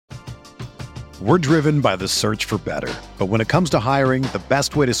We're driven by the search for better. But when it comes to hiring, the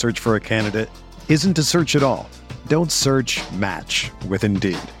best way to search for a candidate isn't to search at all. Don't search, match with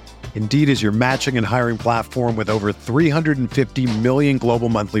Indeed. Indeed is your matching and hiring platform with over 350 million global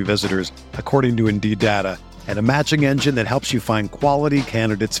monthly visitors, according to Indeed data, and a matching engine that helps you find quality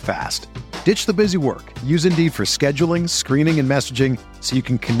candidates fast. Ditch the busy work. Use Indeed for scheduling, screening, and messaging so you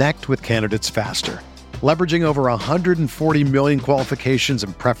can connect with candidates faster. Leveraging over 140 million qualifications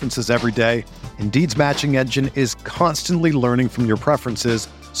and preferences every day, Indeed's matching engine is constantly learning from your preferences,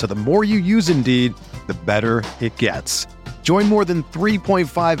 so the more you use Indeed, the better it gets. Join more than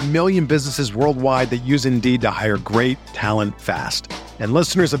 3.5 million businesses worldwide that use Indeed to hire great talent fast. And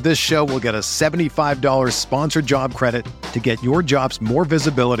listeners of this show will get a $75 sponsored job credit to get your jobs more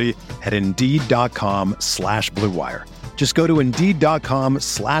visibility at Indeed.com/Blue Wire. Just go to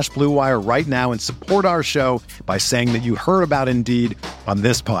Indeed.com/Blue Wire right now and support our show by saying that you heard about Indeed on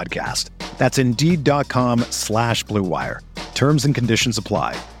this podcast. That's Indeed.com/Blue Wire. Terms and conditions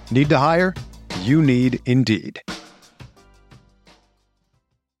apply. Need to hire? You need Indeed.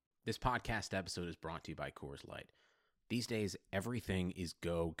 This podcast episode is brought to you by Coors Light. These days, everything is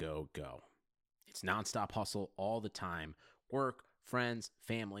go, go, go. It's nonstop hustle all the time. Work, friends,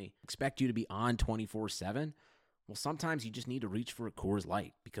 family, expect you to be on 24/7. Well, sometimes you just need to reach for a Coors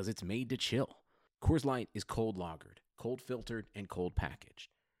Light because it's made to chill. Coors Light is cold lagered, cold filtered, and cold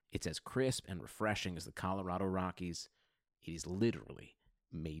packaged. It's as crisp and refreshing as the Colorado Rockies. It is literally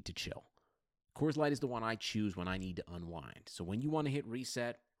made to chill. Coors Light is the one I choose when I need to unwind. So when you want to hit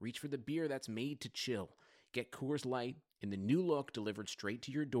reset, reach for the beer that's made to chill. Get Coors Light in the new look delivered straight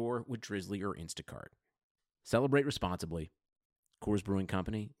to your door with Drizzly or Instacart. Celebrate responsibly. Coors Brewing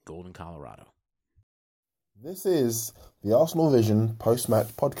Company, Golden, Colorado. This is the Arsenal Vision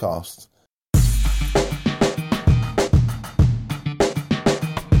post-match podcast.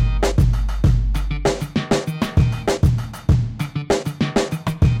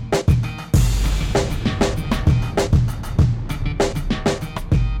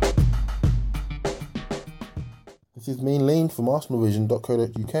 This is me and Lean from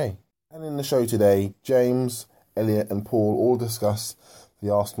arsenalvision.co.uk. And in the show today, James, Elliot and Paul all discuss the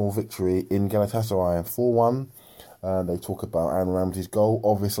Arsenal victory in Galatasaray 4-1. They talk about Aaron Ramsey's goal,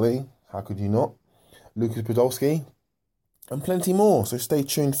 obviously. How could you not? Lucas Podolski and plenty more, so stay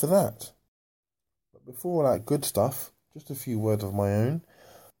tuned for that. But before all that good stuff, just a few words of my own.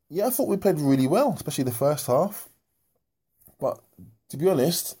 Yeah, I thought we played really well, especially the first half. But to be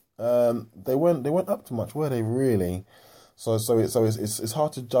honest, they weren't up to much, were they really? So it's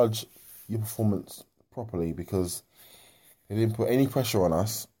hard to judge your performance properly because they didn't put any pressure on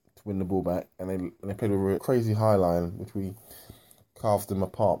us to win the ball back, and they played a crazy high line, which we carved them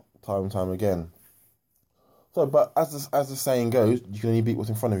apart time and time again. So, but as the saying goes, you can only beat what's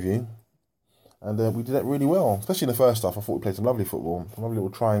in front of you, and we did that really well, especially in the first half. I thought we played some lovely football, some lovely little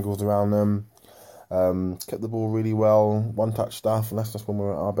triangles around them. Kept the ball really well, one-touch stuff, and that's just when we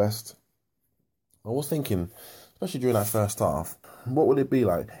were at our best. I was thinking, especially during that first half, what would it be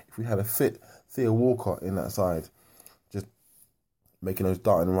like if we had a fit Theo Walcott in that side, just making those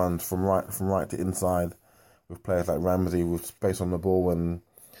darting runs from right to inside, with players like Ramsey with space on the ball, and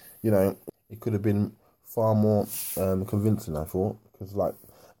it could have been far more convincing. I thought, because like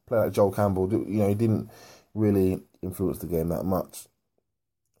a player like Joel Campbell, he didn't really influence the game that much.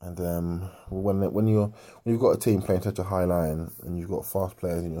 And when you've got a team playing such a high line and you've got fast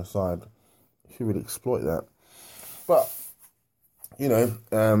players in your side, you should really exploit that. But I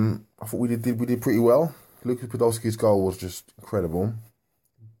thought we did pretty well. Lucas Podolski's goal was just incredible,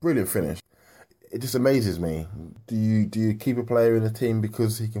 brilliant finish. It just amazes me. Do you keep a player in the team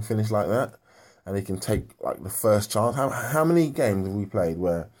because he can finish like that, and he can take like the first chance? How many games have we played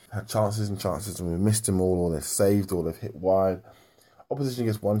where had chances and chances and we've missed them all, or they've saved, or they've hit wide? Opposition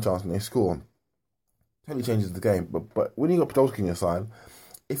gets one chance and they score. Totally changes the game. But when you got Podolski on your side,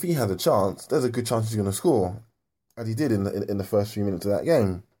 if he has a chance, there's a good chance he's going to score, as he did in the first few minutes of that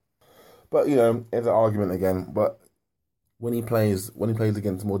game. But it's an argument again. But when he plays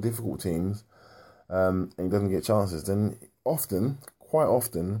against more difficult teams, and he doesn't get chances, then quite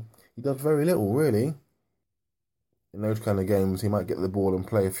often, he does very little really. In those kind of games, he might get the ball and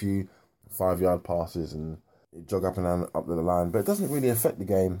play a few 5-yard passes and jog up and down up the line, but it doesn't really affect the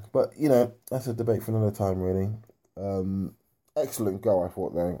game. But that's a debate for another time, really. Excellent goal, I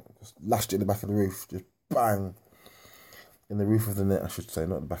thought, though. Just lashed it in the back of the roof, just bang in the roof of the net, I should say,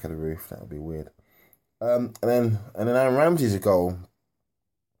 not the back of the roof. That would be weird. And then Aaron Ramsey's goal,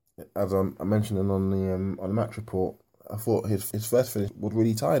 as I mentioned on the match report, I thought his first finish was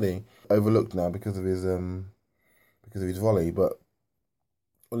really tidy. Overlooked now because of his volley, but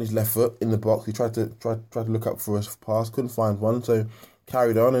on his left foot in the box. He tried to look up for a pass, couldn't find one, so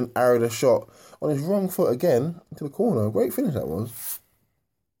carried on and arrowed a shot on his wrong foot again into the corner. Great finish that was.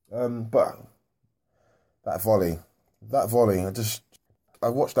 But that volley,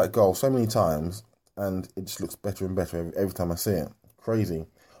 I've watched that goal so many times, and it just looks better and better every time I see it. Crazy.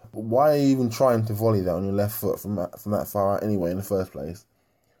 But why are you even trying to volley that on your left foot from that far out anyway in the first place?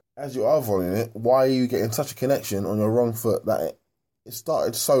 As you are volleying it, why are you getting such a connection on your wrong foot that it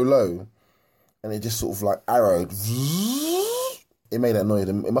started so low and it just sort of like arrowed? It made that noise.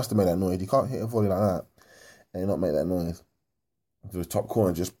 It must have made that noise. You can't hit a volley like that and not make that noise. To the top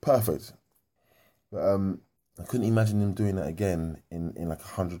corner, just perfect. But I couldn't imagine him doing that again in like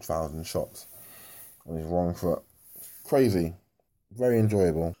 100,000 shots on his wrong foot. Crazy. Very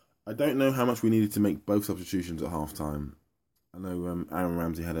enjoyable. I don't know how much we needed to make both substitutions at half-time. I know Aaron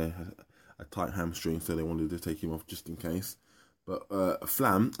Ramsey had a tight hamstring, so they wanted to take him off just in case. But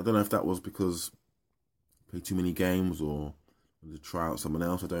Flam, I don't know if that was because he played too many games or to try out someone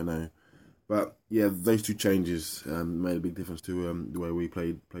else, I don't know. But yeah, those two changes made a big difference to the way we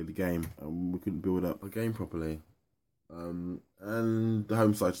played the game. We couldn't build up a game properly. And the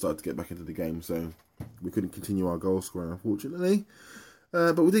home side started to get back into the game, so we couldn't continue our goal scoring, unfortunately.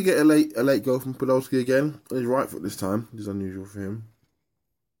 But we did get a late goal from Podolski again. On his right foot this time, which is unusual for him.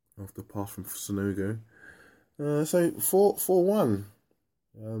 After a pass from Sonogo. So 4-1.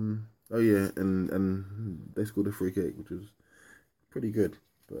 Oh yeah, and they scored a free kick, which was pretty good,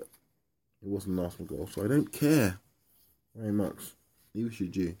 but it wasn't an Arsenal goal, so I don't care very much. Neither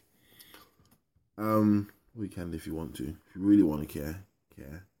should you. We can if you want to. If you really want to care.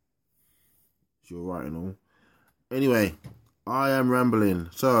 It's your right and all. Anyway, I am rambling,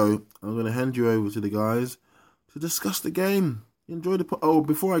 so I'm going to hand you over to the guys to discuss the game. Enjoy the...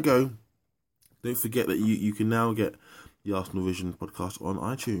 before I go, don't forget that you can now get the Arsenal Vision podcast on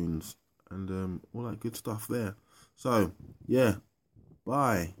iTunes and all that good stuff there. So, yeah,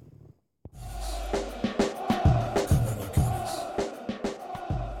 bye.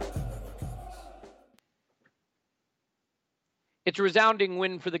 It's a resounding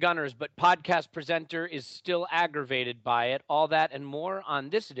win for the Gunners, but podcast presenter is still aggravated by it. All that and more on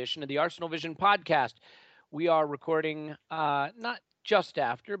this edition of the Arsenal Vision podcast. We are recording not just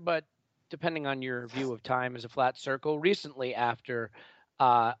after, but depending on your view of time as a flat circle, recently after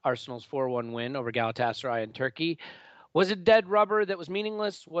Arsenal's 4-1 win over Galatasaray in Turkey. Was it dead rubber that was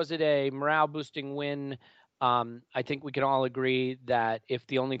meaningless? Was it a morale-boosting win? I think we can all agree that if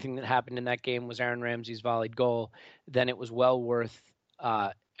the only thing that happened in that game was Aaron Ramsey's volleyed goal, then it was well worth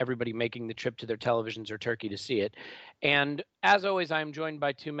everybody making the trip to their televisions or Turkey to see it. And as always, I'm joined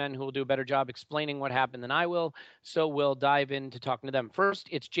by two men who will do a better job explaining what happened than I will. So we'll dive into talking to them. First,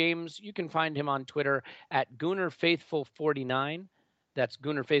 it's James. You can find him on Twitter at GoonerFaithful49. That's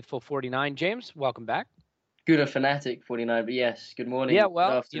GoonerFaithful49. James, welcome back. Gooner Fanatic 49, but yes, good morning. Yeah, well,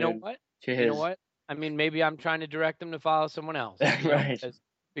 good afternoon. You know what? Cheers. You know what? I mean, maybe I'm trying to direct them to follow someone else. Right.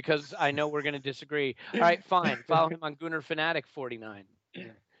 Because I know we're going to disagree. All right, fine. Follow him on Gooner Fanatic 49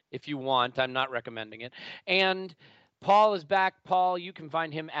 if you want. I'm not recommending it. And Paul is back. Paul, you can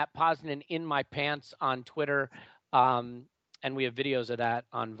find him at Posnan in my pants on Twitter. And we have videos of that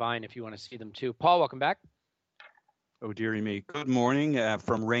on Vine if you want to see them too. Paul, welcome back. Oh, dearie me. Good morning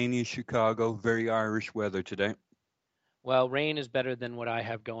from rainy Chicago. Very Irish weather today. Well, rain is better than what I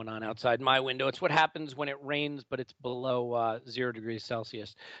have going on outside my window. It's what happens when it rains, but it's below 0 degrees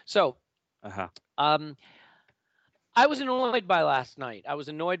Celsius. So, I was annoyed by last night. I was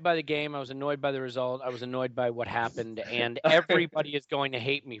annoyed by the game. I was annoyed by the result. I was annoyed by what happened, and everybody is going to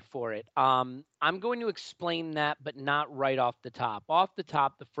hate me for it. I'm going to explain that, but not right off the top. Off the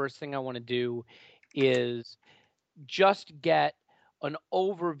top, the first thing I want to do is just get an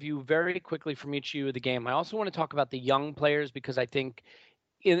overview very quickly from each of you of the game. I also want to talk about the young players because I think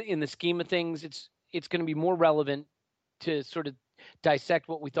in the scheme of things, it's going to be more relevant to sort of dissect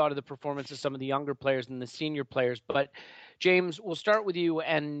what we thought of the performance of some of the younger players than the senior players. But James, we'll start with you.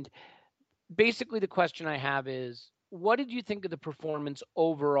 And basically the question I have is, what did you think of the performance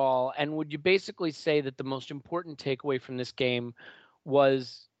overall? And would you basically say that the most important takeaway from this game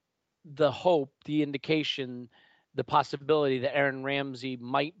was the hope, the indication, the possibility that Aaron Ramsey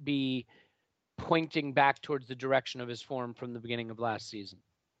might be pointing back towards the direction of his form from the beginning of last season?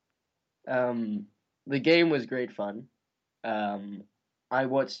 The game was great fun. I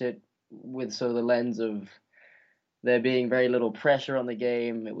watched it with sort of the lens of there being very little pressure on the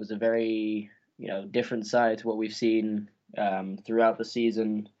game. It was a very, different side to what we've seen throughout the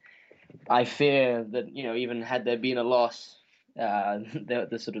season. I fear that, even had there been a loss,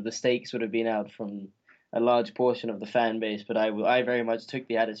 the sort of the stakes would have been out from a large portion of the fan base, but I very much took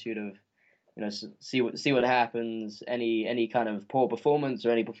the attitude of, see what happens. Any kind of poor performance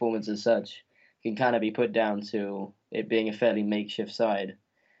or any performance as such can kind of be put down to it being a fairly makeshift side.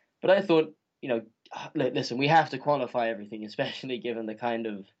 But I thought, listen, we have to qualify everything, especially given the kind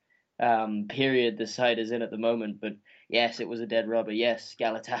of period the side is in at the moment. But yes, it was a dead rubber. Yes,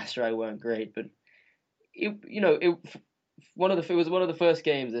 Galatasaray weren't great, but it was one of the first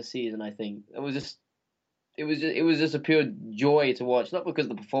games this season. I think it was just a pure joy to watch. Not because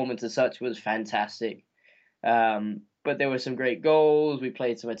the performance as such was fantastic, but there were some great goals. We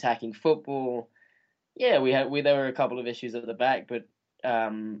played some attacking football. Yeah, there were a couple of issues at the back, but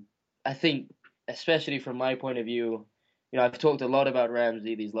I think, especially from my point of view, I've talked a lot about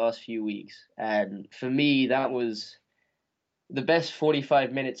Ramsey these last few weeks, and for me, that was the best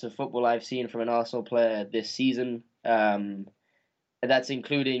 45 minutes of football I've seen from an Arsenal player this season. And that's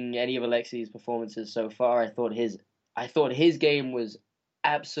including any of Alexi's performances so far. I thought his game was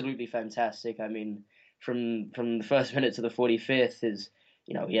absolutely fantastic. I mean, from the first minute to the 45th,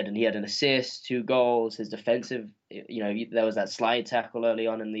 he had an assist, 2 goals. His defensive, there was that slide tackle early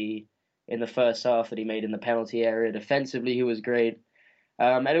on in the first half that he made in the penalty area. Defensively, he was great,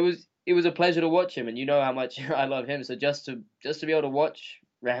 and it was a pleasure to watch him. And you know how much I love him. So just to be able to watch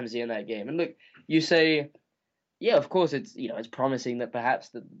Ramsey in that game, and look, you say, yeah, of course it's promising that perhaps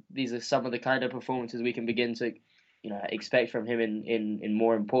these are some of the kind of performances we can begin to expect from him in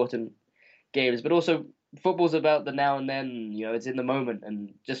more important games. But also, football's about the now and then. It's in the moment,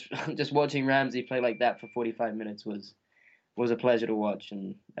 and just watching Ramsey play like that for 45 minutes was a pleasure to watch,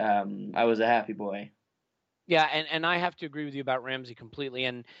 and I was a happy boy. Yeah, and I have to agree with you about Ramsey completely.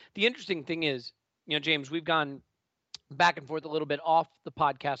 And the interesting thing is, James, we've gone back and forth a little bit off the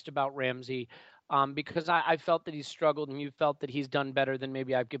podcast about Ramsey, because I felt that he's struggled and you felt that he's done better than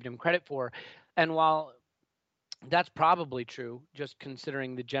maybe I've given him credit for. And while that's probably true, just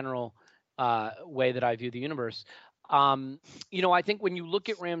considering the general way that I view the universe, I think when you look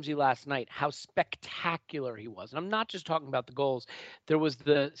at Ramsey last night, how spectacular he was, and I'm not just talking about the goals. There was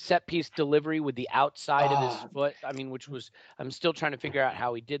the set piece delivery with the outside of his foot. I mean, I'm still trying to figure out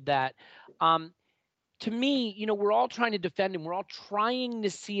how he did that. To me, we're all trying to defend him. We're all trying to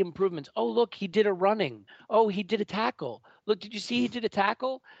see improvements. Oh, look, he did a running. Oh, he did a tackle. Look, did you see he did a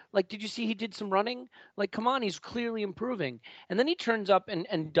tackle? Like, did you see he did some running? Like, come on, he's clearly improving. And then he turns up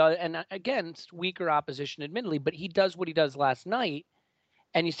and does, and against weaker opposition, admittedly, but he does what he does last night.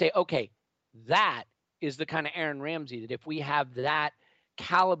 And you say, okay, that is the kind of Aaron Ramsey that if we have that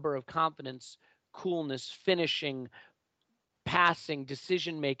caliber of confidence, coolness, finishing, passing,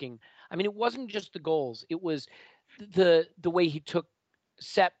 decision-making. I mean, it wasn't just the goals. It was the way he took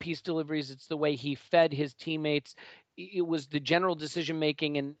set piece deliveries. It's the way he fed his teammates. It was the general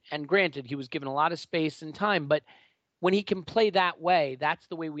decision-making. And granted, he was given a lot of space and time, but when he can play that way, that's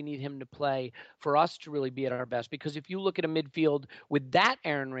the way we need him to play for us to really be at our best. Because if you look at a midfield with that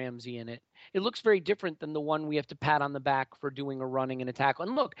Aaron Ramsey in it, it looks very different than the one we have to pat on the back for doing a running and a tackle.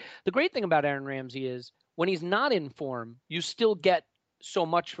 And look, the great thing about Aaron Ramsey is when he's not in form, you still get so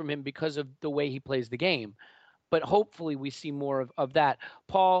much from him because of the way he plays the game. But hopefully we see more of that.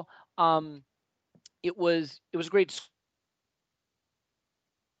 Paul, it was a great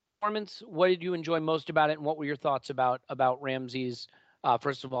performance. What did you enjoy most about it, and what were your thoughts about Ramsey's,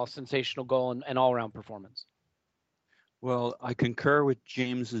 first of all, sensational goal and all-around performance? Well, I concur with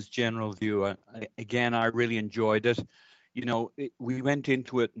James's general view. I really enjoyed it. We went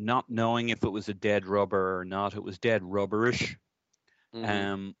into it not knowing if it was a dead rubber or not. It was dead rubberish.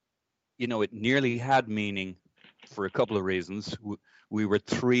 Mm-hmm. It nearly had meaning for a couple of reasons. We were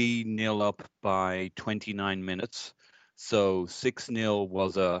 3-0 up by 29 minutes. So 6-0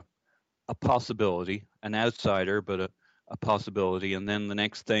 was a possibility, an outsider, but a possibility. And then the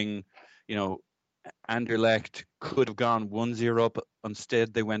next thing, Anderlecht could have gone 1-0 up.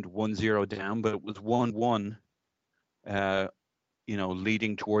 Instead, they went 1-0 down, but it was 1-1,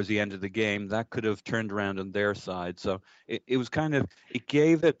 leading towards the end of the game. That could have turned around on their side. So it was it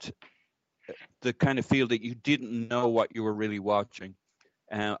gave it the kind of feel that you didn't know what you were really watching.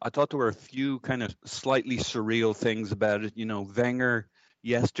 I thought there were a few kind of slightly surreal things about it. Wenger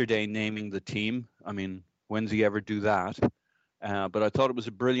yesterday naming the team. I mean, when's he ever do that? But I thought it was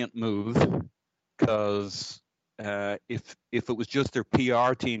a brilliant move because if it was just their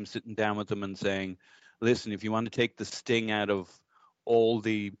PR team sitting down with them and saying, listen, if you want to take the sting out of all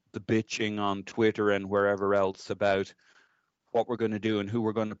the bitching on Twitter and wherever else about what we're going to do and who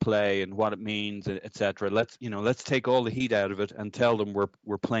we're going to play and what it means, etc. Let's take all the heat out of it and tell them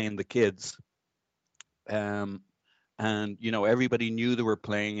we're playing the kids. And everybody knew they were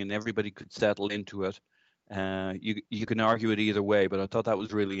playing and everybody could settle into it. You can argue it either way, but I thought that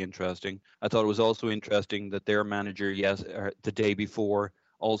was really interesting. I thought it was also interesting that their manager, the day before,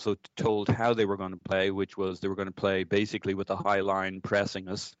 also told how they were going to play, which was they were going to play basically with a high line pressing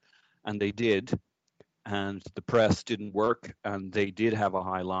us, and they did. And the press didn't work, and they did have a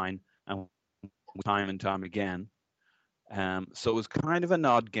high line, and time and time again. So it was kind of an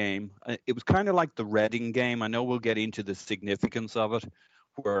odd game. It was kind of like the Reading game. I know we'll get into the significance of it,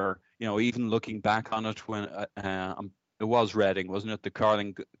 where, even looking back on it, when it was Reading, wasn't it? The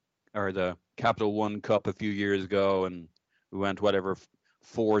Carling or the Capital One Cup a few years ago, and we went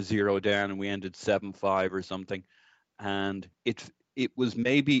 4-0 down, and we ended 7-5 or something. And it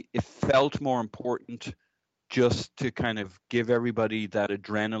felt more important just to kind of give everybody that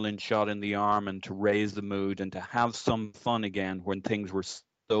adrenaline shot in the arm and to raise the mood and to have some fun again when things were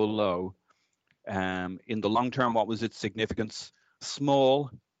so low. In the long term, what was its significance?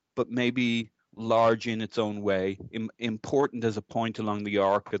 Small, but maybe large in its own way, important as a point along the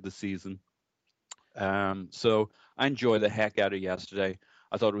arc of the season. So I enjoyed the heck out of yesterday.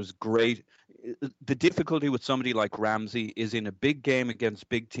 I thought it was great. The difficulty with somebody like Ramsey is in a big game against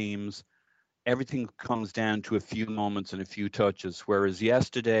big teams, everything comes down to a few moments and a few touches. Whereas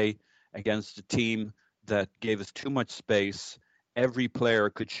yesterday, against a team that gave us too much space, every player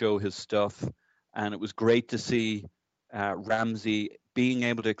could show his stuff. And it was great to see Ramsey being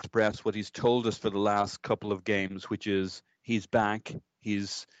able to express what he's told us for the last couple of games, which is he's back,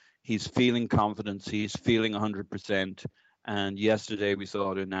 he's feeling confidence, he's feeling 100%. And yesterday we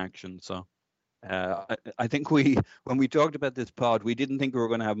saw it in action. So I think when we talked about this pod, we didn't think we were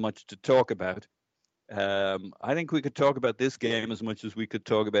going to have much to talk about. I think we could talk about this game as much as we could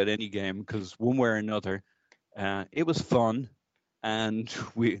talk about any game, because one way or another, it was fun, and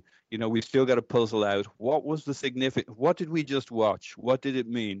we still got to puzzle out what was the significant. What did we just watch? What did it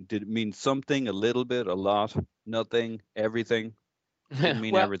mean? Did it mean something? A little bit? A lot? Nothing? Everything? It didn't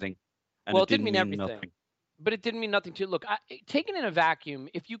mean everything. And it didn't mean everything. Nothing. But it didn't mean nothing to look. Taken in a vacuum,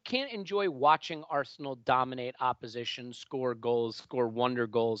 if you can't enjoy watching Arsenal dominate opposition, score goals, score wonder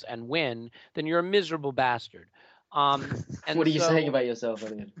goals, and win, then you're a miserable bastard. And what are you saying about yourself,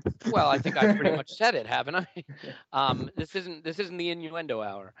 Elliot? Well, I think I pretty much said it, haven't I? This isn't the innuendo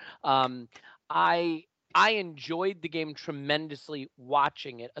hour. I enjoyed the game tremendously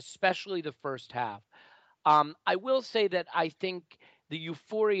watching it, especially the first half. I will say that I think the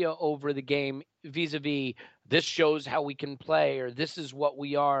euphoria over the game vis-a-vis this shows how we can play, or this is what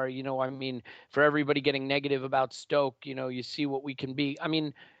we are, for everybody getting negative about Stoke, you see what we can be. I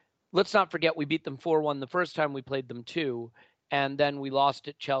mean, let's not forget we beat them 4-1 the first time we played them too, and then we lost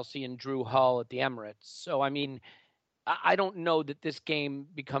at Chelsea and drew Hull at the Emirates. So, I mean, I don't know that this game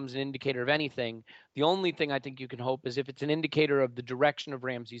becomes an indicator of anything. The only thing I think you can hope is if it's an indicator of the direction of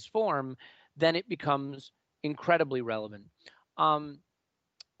Ramsey's form, then it becomes incredibly relevant.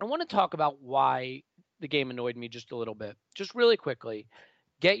 I want to talk about why the game annoyed me just a little bit, just really quickly.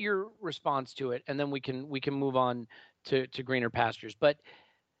 Get your response to it, and then we can move on to greener pastures. But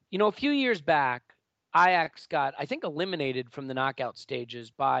a few years back, Ajax got, I think, eliminated from the knockout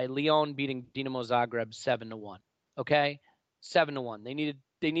stages by Lyon beating Dinamo Zagreb 7-1. Okay, 7-1.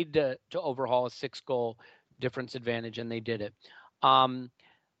 They needed to overhaul a 6-goal difference advantage, and they did it.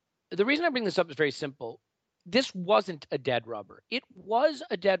 The reason I bring this up is very simple. This wasn't a dead rubber. It was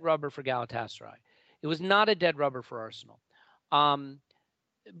a dead rubber for Galatasaray. It was not a dead rubber for Arsenal.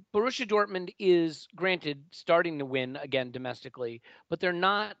 Borussia Dortmund is, granted, starting to win again domestically, but they're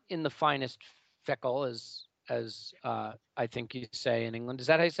not in the finest feckle, as I think you say in England. Is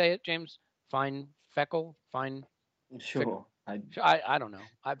that how you say it, James? Fine feckle? Fine? Sure. I don't know.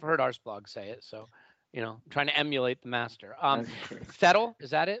 I've heard Arsblog say it, so... trying to emulate the master. Fettel,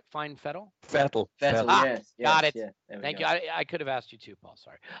 is that it? Fine Fettel? Fettel. Yes. Got it. Yeah, Thank you. I could have asked you too, Paul.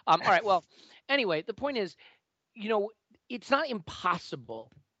 Sorry. All right. Well, anyway, the point is, it's not impossible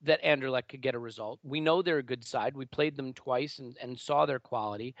that Anderlecht could get a result. We know they're a good side. We played them twice and saw their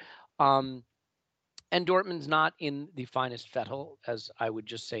quality. And Dortmund's not in the finest Fettel, as I would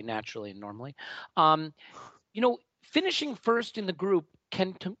just say naturally and normally. Finishing first in the group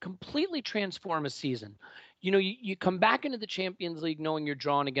can completely transform a season. You come back into the Champions League knowing you're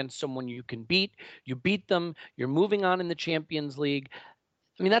drawn against someone you can beat. You beat them. You're moving on in the Champions League.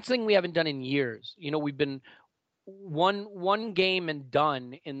 I mean, that's something we haven't done in years. We've been one game and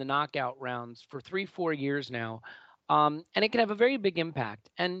done in the knockout rounds for 3-4 years now. And it can have a very big impact.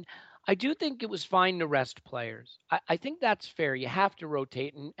 And I do think it was fine to rest players. I think that's fair. You have to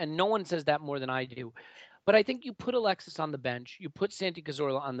rotate, and no one says that more than I do. But I think you put Alexis on the bench. You put Santi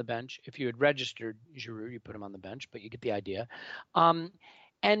Cazorla on the bench. If you had registered Giroud, you put him on the bench, but you get the idea.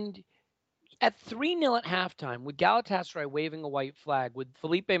 And At 3-0 at halftime, with Galatasaray waving a white flag, with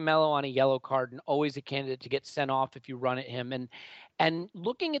Felipe Melo on a yellow card and always a candidate to get sent off if you run at him, and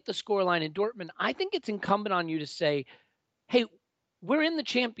looking at the scoreline in Dortmund, I think it's incumbent on you to say, hey, we're in the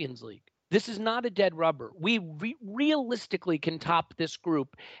Champions League. This is not a dead rubber. We realistically can top this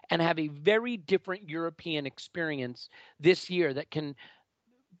group and have a very different European experience this year that can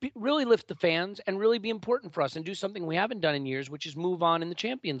really lift the fans and really be important for us and do something we haven't done in years, which is move on in the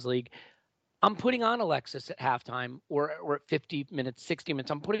Champions League. I'm putting on Alexis at halftime or at 50 minutes, 60 minutes.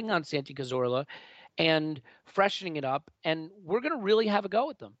 I'm putting on Santi Cazorla and freshening it up, and we're going to really have a go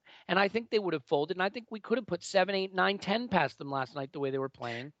at them. And I think they would have folded, and I think we could have put 7, 8, 9, 10 past them last night the way they were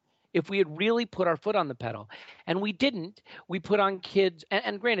playing if we had really put our foot on the pedal. And we didn't. We put on kids,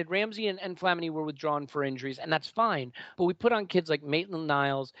 and granted, Ramsey and Flamini were withdrawn for injuries, and that's fine. But we put on kids like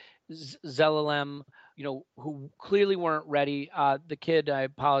Maitland-Niles, Zelalem, who clearly weren't ready. The kid, I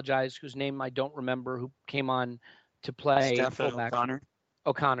apologize, whose name I don't remember, who came on to play. Stefan O'Connor.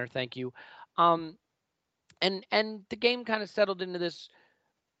 O'Connor, thank you. And the game kind of settled into this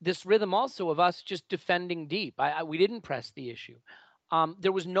rhythm also of us just defending deep. We didn't press the issue.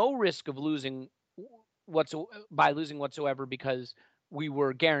 There was no risk of losing whatsoever because we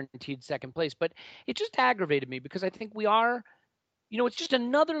were guaranteed second place. But it just aggravated me because I think we are, it's just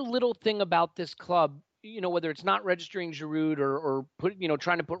another little thing about this club, whether it's not registering Giroud or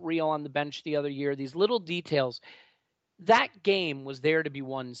trying to put Rio on the bench the other year, these little details. That game was there to be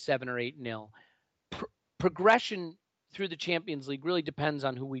won 7 or 8-0. Progression through the Champions League really depends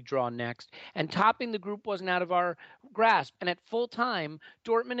on who we draw next. And topping the group wasn't out of our grasp. And at full time,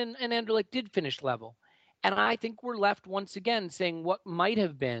 Dortmund and Anderlecht did finish level. And I think we're left once again saying what might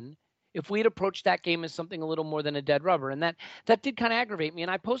have been if we had approached that game as something a little more than a dead rubber. And that did kind of aggravate me. And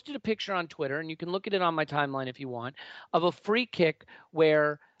I posted a picture on Twitter, and you can look at it on my timeline if you want, of a free kick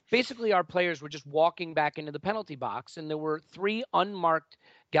where basically our players were just walking back into the penalty box, and there were 3 unmarked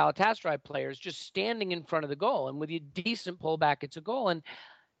Galatasaray players just standing in front of the goal. And with a decent pullback, it's a goal. And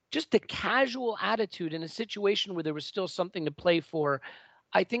just the casual attitude in a situation where there was still something to play for,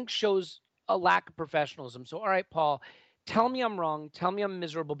 I think shows a lack of professionalism. So, all right, Paul, tell me I'm wrong. Tell me I'm a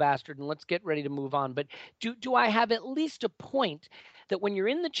miserable bastard, and let's get ready to move on. But do I have at least a point that when you're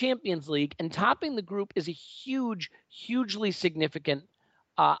in the Champions League and topping the group is a hugely significant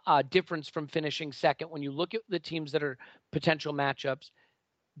difference from finishing second when you look at the teams that are potential matchups?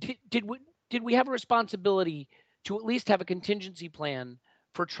 Did we have a responsibility to at least have a contingency plan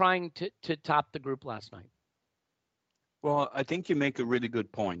for trying to top the group last night? Well, I think you make a really good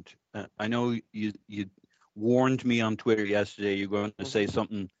point. I know you warned me on Twitter yesterday you're going to say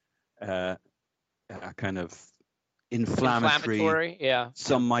something kind of inflammatory. Yeah.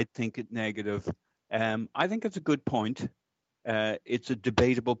 Some might think it negative. I think it's a good point. It's a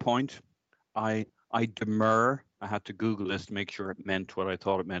debatable point. I demur. I had to Google this to make sure it meant what I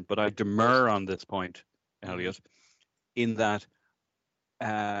thought it meant, but I demur on this point, Elliot, in that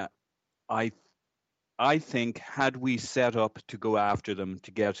I think had we set up to go after them to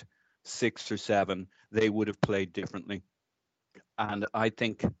get 6 or 7, they would have played differently. And I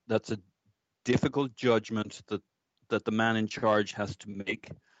think that's a difficult judgment that the man in charge has to make.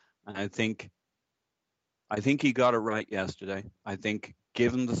 And I think he got it right yesterday. I think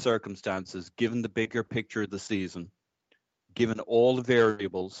given the circumstances, given the bigger picture of the season, given all the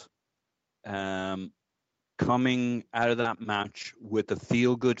variables, coming out of that match with a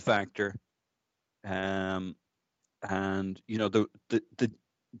feel-good factor, and the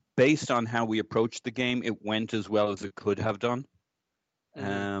based on how we approached the game, it went as well as it could have done.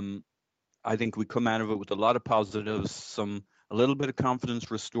 I think we come out of it with a lot of positives, a little bit of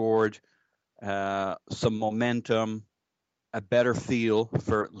confidence restored, some momentum, a better feel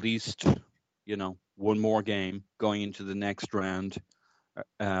for at least, one more game going into the next round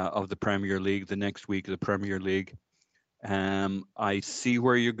of the Premier League, the next week of the Premier League. I see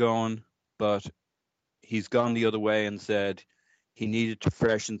where you're going, but he's gone the other way and said he needed to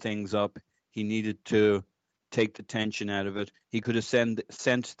freshen things up. He needed to take the tension out of it. He could have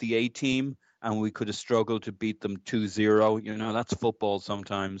sent the A team and we could have struggled to beat them 2-0. That's football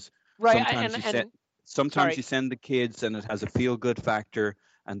sometimes. Right. Sometimes you send the kids and it has a feel-good factor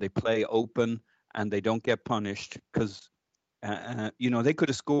and they play open and they don't get punished because, they could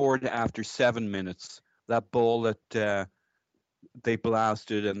have scored after 7 minutes. That ball that they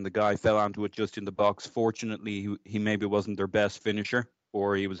blasted and the guy fell onto it just in the box. Fortunately, he maybe wasn't their best finisher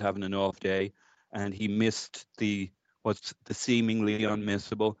or he was having an off day and he missed what's the seemingly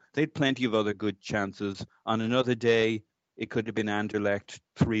unmissable. They had plenty of other good chances. On another day, it could have been Anderlecht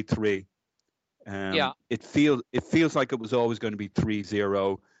 3-3. It feels like it was always going to be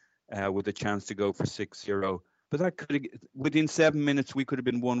 3-0. with a chance to go for 6-0. But that within 7 minutes, we could have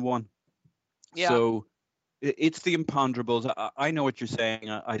been 1-1. Yeah. So it's the imponderables. I know what you're saying.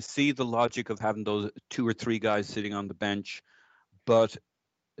 I see the logic of having those 2 or 3 guys sitting on the bench, but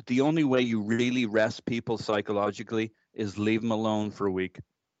the only way you really rest people psychologically is leave them alone for a week.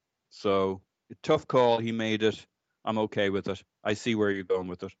 So, tough call. He made it. I'm okay with it. I see where you're going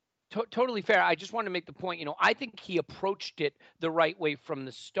with it. Totally fair. I just want to make the point, I think he approached it the right way from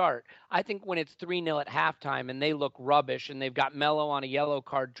the start. I think when it's 3-0 at halftime and they look rubbish and they've got Melo on a yellow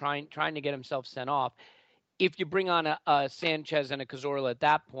card trying to get himself sent off, if you bring on a Sanchez and a Cazorla at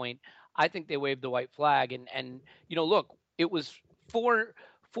that point, I think they waved the white flag. And look, it was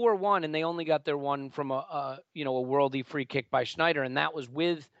 4-1 and they only got their one from a worldy free kick by Schneider, and that was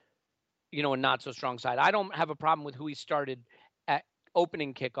with a not so strong side. I don't have a problem with who he started at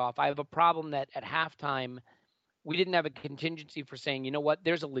opening kickoff. I have a problem that at halftime we didn't have a contingency for saying, you know what,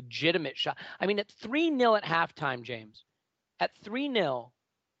 there's a legitimate shot. I mean, at 3-0 at halftime, James, at 3-0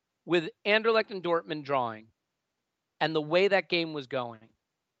 with Anderlecht and Dortmund drawing and the way that game was going,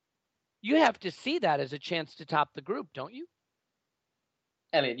 you have to see that as a chance to top the group, don't you?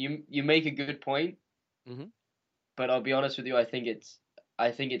 Elliot, you make a good point, but I'll be honest with you. I think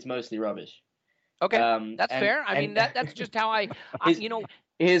it's mostly rubbish. Okay, that's fair. I mean, that's just how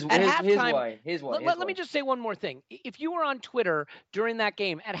Here's why. Let me just say one more thing. If you were on Twitter during that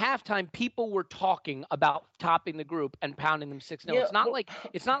game, at halftime, people were talking about topping the group and pounding them 6-0. Yeah,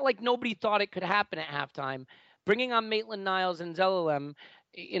 it's not like nobody thought it could happen at halftime. Bringing on Maitland-Niles and Zelalem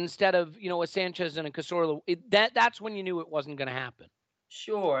instead of a Sanchez and a Cazorla, that's when you knew it wasn't going to happen.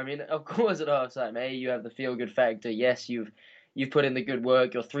 Sure. I mean, of course, at halftime, you have the feel-good factor. Yes, you've put in the good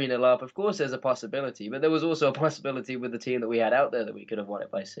work. You're 3-0 up. Of course, there's a possibility, but there was also a possibility with the team that we had out there that we could have won it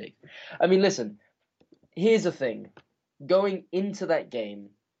by 6. I mean, listen. Here's the thing: going into that game,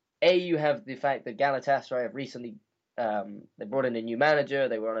 you have the fact that Galatasaray have recently they brought in a new manager.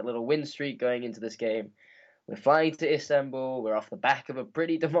 They were on a little win streak going into this game. We're flying to Istanbul. We're off the back of a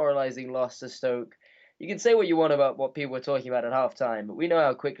pretty demoralizing loss to Stoke. You can say what you want about what people were talking about at halftime, but we know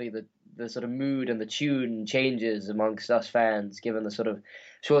how quickly the sort of mood and the tune changes amongst us fans, given the sort of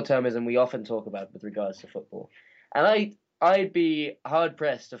short-termism we often talk about with regards to football. And I'd be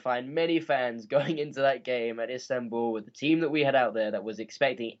hard-pressed to find many fans going into that game at Istanbul with the team that we had out there that was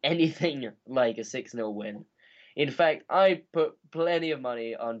expecting anything like a 6-0 win. In fact, I put plenty of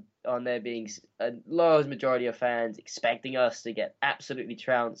money on there being a large majority of fans expecting us to get absolutely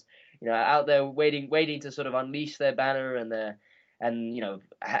trounced, out there waiting to sort of unleash their banner and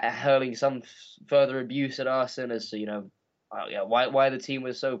hurling some further abuse at Arsene as to why the team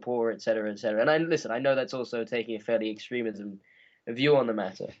was so poor, etc., etc. And I know that's also taking a fairly extremism view on the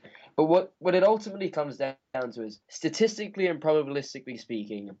matter, but what it ultimately comes down to is, statistically and probabilistically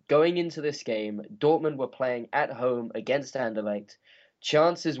speaking, going into this game, Dortmund were playing at home against Anderlecht.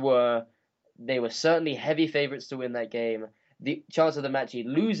 Chances were they were certainly heavy favourites to win that game. The chance of them actually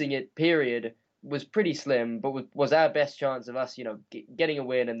losing it, period, was pretty slim, but was our best chance of us, getting a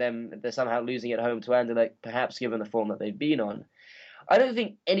win and then they're somehow losing at home to Anderlecht, perhaps given the form that they've been on. I don't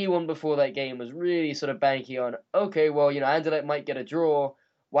think anyone before that game was really sort of banking on, okay, well, Anderlecht might get a draw.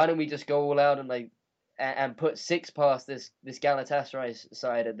 Why don't we just go all out and put 6 past this Galatasaray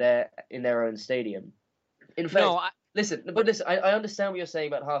side in their own stadium? In fact, listen, I understand what you're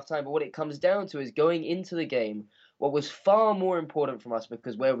saying about halftime, but what it comes down to is going into the game, what was far more important from us,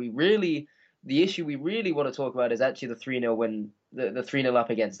 because the issue we really want to talk about is actually the 3-0 win, the 3-0 up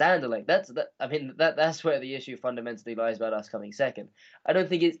against Anderlecht. That's where the issue fundamentally lies about us coming second. I don't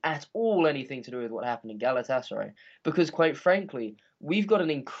think it's at all anything to do with what happened in Galatasaray, because quite frankly, we've got an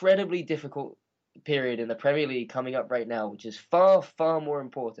incredibly difficult period in the Premier League coming up right now, which is far, far more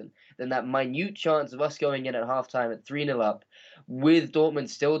important than that minute chance of us going in at halftime at 3-0 up, with Dortmund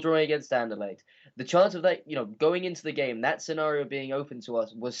still drawing against Anderlecht. The chance of that, going into the game, that scenario being open to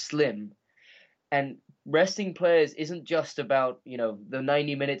us was slim. And resting players isn't just about, the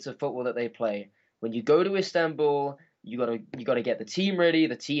 90 minutes of football that they play. When you go to Istanbul, you gotta get the team ready.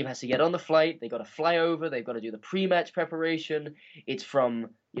 The team has to get on the flight. They got to fly over. They've got to do the pre-match preparation. It's from,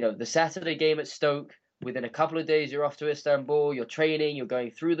 the Saturday game at Stoke. Within a couple of days, you're off to Istanbul. You're training. You're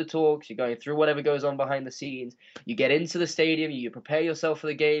going through the talks. You're going through whatever goes on behind the scenes. You get into the stadium. You prepare yourself for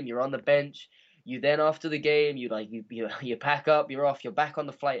the game. You're on the bench. You then, after the game, you pack up, you're off, you're back on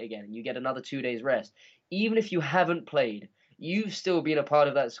the flight again, and you get another 2 days rest. Even if you haven't played, you've still been a part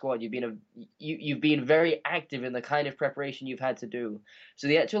of that squad. You've been very active in the kind of preparation you've had to do. So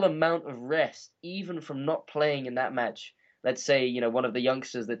the actual amount of rest, even from not playing in that match, let's say, one of the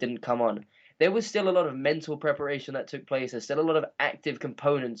youngsters that didn't come on, there was still a lot of mental preparation that took place. There's still a lot of active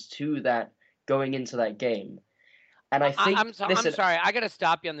components to that going into that game. And I think, I'm sorry. I got to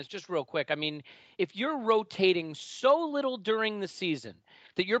stop you on this just real quick. I mean, if you're rotating so little during the season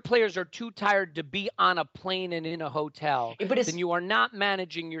that your players are too tired to be on a plane and in a hotel, then you are not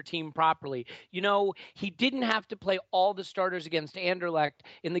managing your team properly. You know, he didn't have to play all the starters against Anderlecht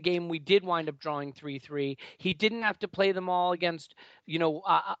in the game we did wind up drawing 3-3. He didn't have to play them all against,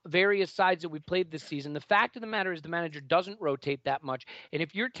 various sides that we played this season. The fact of the matter is the manager doesn't rotate that much. And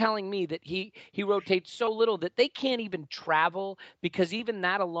if you're telling me that he rotates so little that they can't even travel because even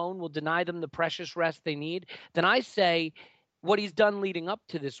that alone will deny them the precious rest they need, then I say what he's done leading up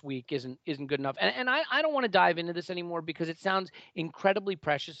to this week isn't good enough. And I don't want to dive into this anymore because it sounds incredibly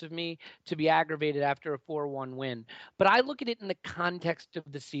precious of me to be aggravated after a 4-1 win. But I look at it in the context of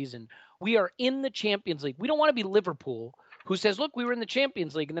the season. We are in the Champions League. We don't want to be Liverpool, who says, look, we were in the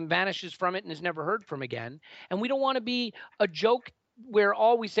Champions League and then vanishes from it and is never heard from again. And we don't want to be a joke where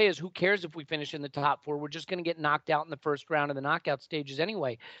all we say is, who cares if we finish in the top four? We're just going to get knocked out in the first round of the knockout stages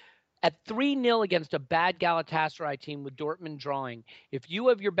anyway. At 3-0 against a bad Galatasaray team with Dortmund drawing, if you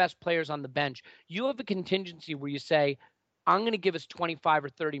have your best players on the bench, you have a contingency where you say, I'm going to give us 25 or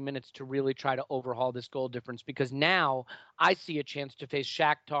 30 minutes to really try to overhaul this goal difference because now I see a chance to face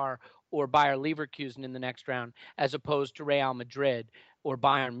Shakhtar or Bayer Leverkusen in the next round as opposed to Real Madrid or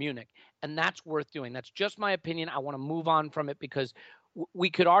Bayern Munich. And that's worth doing. That's just my opinion. I want to move on from it because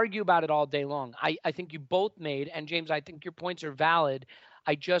we could argue about it all day long. I think you both made, and James, I think your points are valid.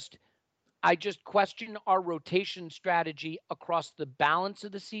 I just question our rotation strategy across the balance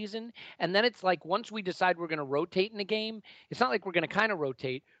of the season. And then it's like once we decide we're going to rotate in a game, it's not like we're going to kind of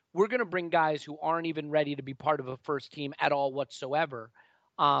rotate. We're going to bring guys who aren't even ready to be part of a first team at all whatsoever.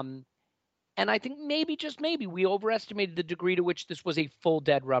 And I think maybe, just maybe, we overestimated the degree to which this was a full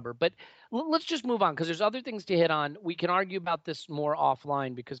dead rubber. But let's just move on because there's other things to hit on. We can argue about this more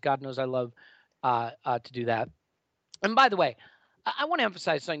offline because God knows I love to do that. And by the way, I want to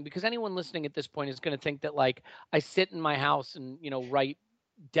emphasize something because anyone listening at this point is going to think that like I sit in my house and, write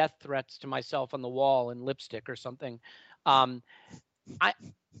death threats to myself on the wall in lipstick or something.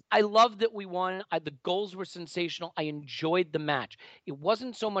 I love that we won. The goals were sensational. I enjoyed the match. It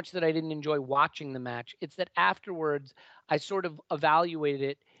wasn't so much that I didn't enjoy watching the match. It's that afterwards I sort of evaluated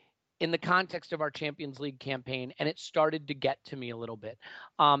it in the context of our Champions League campaign, and it started to get to me a little bit.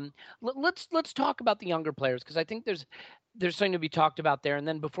 Let's talk about the younger players because I think there's something to be talked about there. And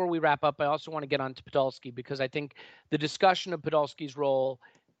then before we wrap up, I also want to get on to Podolski because I think the discussion of Podolski's role,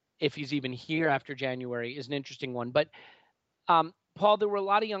 if he's even here after January, is an interesting one. But Paul, there were a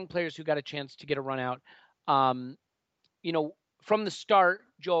lot of young players who got a chance to get a run out. From the start,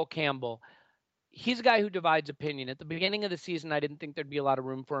 Joel Campbell, he's a guy who divides opinion. At the beginning of the season, I didn't think there'd be a lot of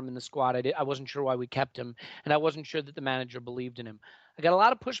room for him in the squad. I wasn't sure why we kept him, and I wasn't sure that the manager believed in him. I got a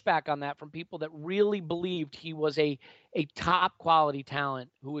lot of pushback on that from people that really believed he was a top quality talent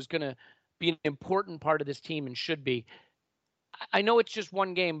who was going to be an important part of this team and should be. I know it's just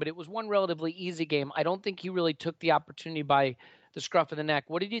one game, but it was one relatively easy game. I don't think he really took the opportunity by the scruff of the neck.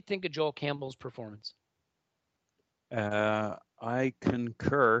 What did you think of Joel Campbell's performance? I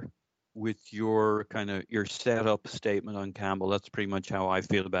concur with your setup statement on Campbell. That's pretty much how I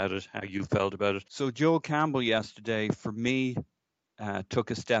feel about it, how you felt about it. So Joel Campbell yesterday, for me, took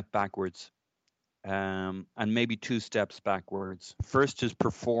a step backwards and maybe two steps backwards. First, his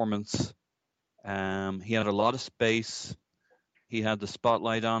performance. He had a lot of space. He had the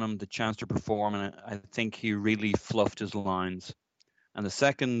spotlight on him, the chance to perform, and I think he really fluffed his lines. And the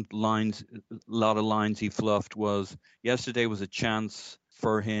second lot of lines he fluffed was yesterday was a chance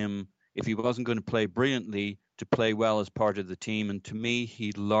for him, if he wasn't going to play brilliantly, to play well as part of the team. And to me,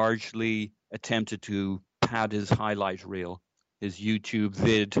 he largely attempted to pad his highlight reel, his YouTube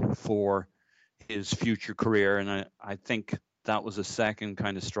vid for his future career. And I think that was a second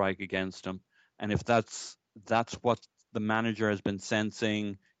kind of strike against him. And if that's what the manager has been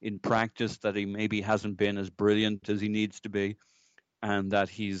sensing in practice, that he maybe hasn't been as brilliant as he needs to be, and that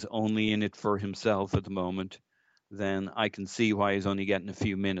he's only in it for himself at the moment, then I can see why he's only getting a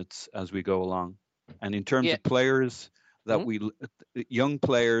few minutes as we go along. And in terms of players young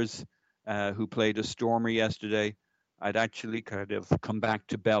players who played a stormer yesterday, I'd actually kind of come back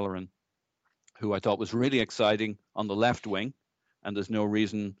to Bellerin, who I thought was really exciting on the left wing. And there's no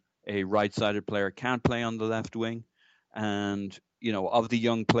reason a right-sided player can't play on the left wing. And, of the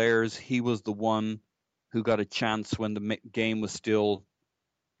young players, he was the one who got a chance when the game was still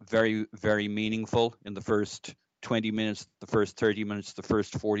very, very meaningful in the first 20 minutes, the first 30 minutes, the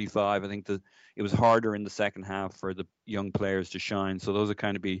first 45. I think that it was harder in the second half for the young players to shine. So those would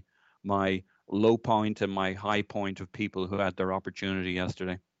kind of be my low point and my high point of people who had their opportunity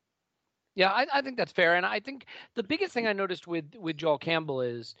yesterday. Yeah, I think that's fair. And I think the biggest thing I noticed with Joel Campbell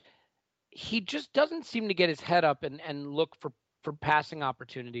is he just doesn't seem to get his head up and look for passing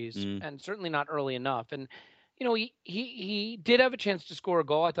opportunities, and certainly not early enough. And he did have a chance to score a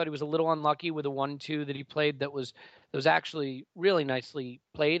goal. I thought he was a little unlucky with a 1-2 that he played that was actually really nicely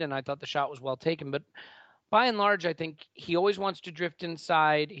played, and I thought the shot was well taken. But by and large, I think he always wants to drift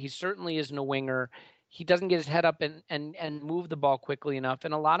inside. He certainly isn't a winger. He doesn't get his head up and move the ball quickly enough.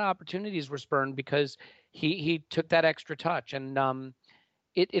 And a lot of opportunities were spurned because he took that extra touch. And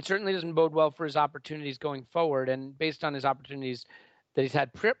it certainly doesn't bode well for his opportunities going forward. And based on his opportunities that he's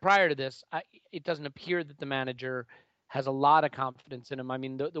had prior to this, it doesn't appear that the manager has a lot of confidence in him. I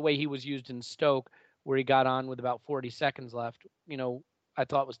mean, the way he was used in Stoke, where he got on with about 40 seconds left, I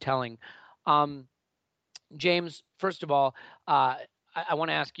thought was telling. James, first of all, I want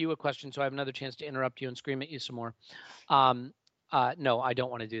to ask you a question, so I have another chance to interrupt you and scream at you some more. No, I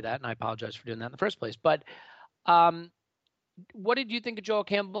don't want to do that, and I apologize for doing that in the first place. But what did you think of Joel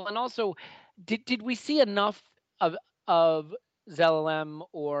Campbell? And also, did we see enough of Zelalem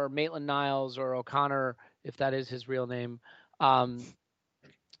or Maitland-Niles or O'Connor, if that is his real name,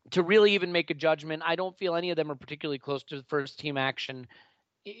 to really even make a judgment? I don't feel any of them are particularly close to the first team action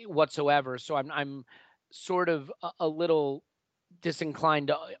whatsoever. So I'm sort of a little disinclined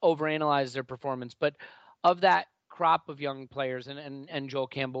to overanalyze their performance. But of that crop of young players and Joel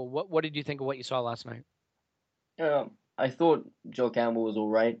Campbell, what did you think of what you saw last night? I thought Joel Campbell was all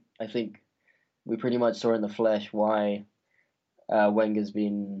right. I think we pretty much saw in the flesh why Wenger's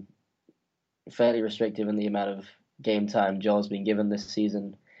been fairly restrictive in the amount of game time Joel's been given this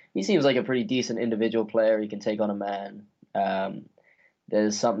season. He seems like a pretty decent individual player. He can take on a man.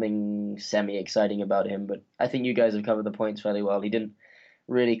 There's something semi-exciting about him, but I think you guys have covered the points fairly well. He didn't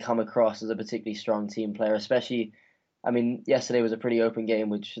really come across as a particularly strong team player, especially, I mean, yesterday was a pretty open game,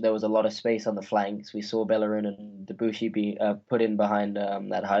 which there was a lot of space on the flanks. We saw Bellerin and Debuchy be put in behind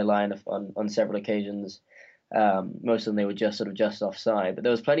that high line on several occasions. Most of them, they were just offside, but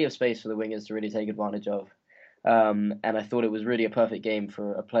there was plenty of space for the wingers to really take advantage of. And I thought it was really a perfect game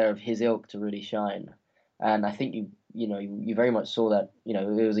for a player of his ilk to really shine. And I think you very much saw that.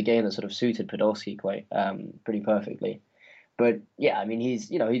 It was a game that sort of suited Podolski quite pretty perfectly. But yeah, I mean, he's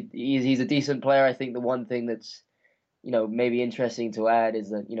a decent player. I think the one thing that's maybe interesting to add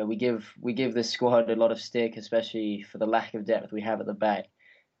is that we give this squad a lot of stick, especially for the lack of depth we have at the back.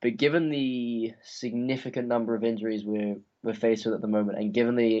 But given the significant number of injuries we're faced with at the moment, and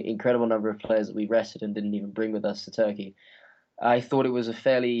given the incredible number of players that we rested and didn't even bring with us to Turkey, I thought it was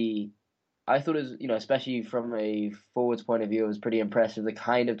especially from a forwards point of view, it was pretty impressive the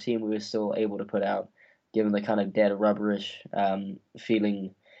kind of team we were still able to put out, given the kind of dead rubberish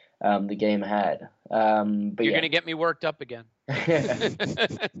feeling the game had. But You're going to get me worked up again. But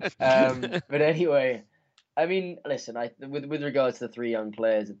anyway, I mean, listen, with regards to the three young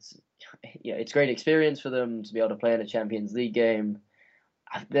players, it's great experience for them to be able to play in a Champions League game.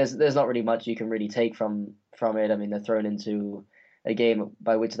 There's not really much you can really take from it. I mean, they're thrown into a game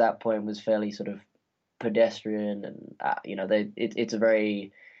by which that point was fairly sort of pedestrian, and it's a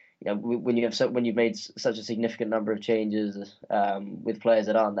very when you've made such a significant number of changes with players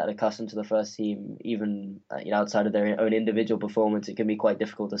that aren't that accustomed to the first team, even outside of their own individual performance, it can be quite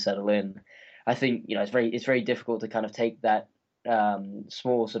difficult to settle in. I think it's very difficult to kind of take that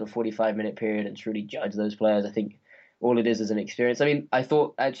small sort of 45-minute period and truly judge those players. I think all it is an experience. I mean, I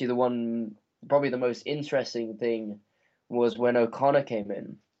thought actually probably the most interesting thing was when O'Connor came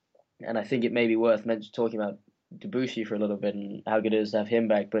in, and I think it may be worth talking about Debuchy for a little bit and how good it is to have him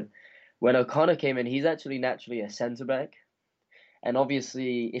back. But when O'Connor came in, he's actually naturally a centre back, and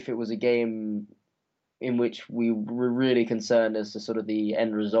obviously, if it was a game in which we were really concerned as to sort of the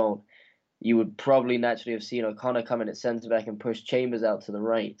end result, you would probably naturally have seen O'Connor come in at centre back and push Chambers out to the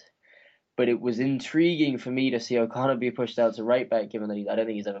right. But it was intriguing for me to see O'Connor be pushed out to right back, given that I don't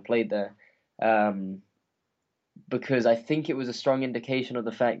think he's ever played there. Because I think it was a strong indication of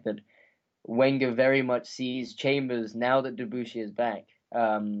the fact that Wenger very much sees Chambers, now that Debuchy is back,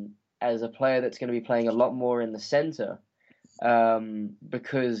 as a player that's going to be playing a lot more in the centre.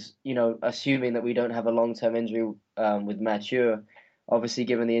 Because, assuming that we don't have a long-term injury with Mathieu, obviously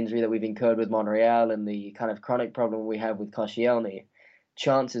given the injury that we've incurred with Monreal and the kind of chronic problem we have with Koscielny,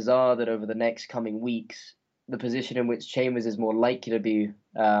 chances are that over the next coming weeks, the position in which Chambers is more likely to be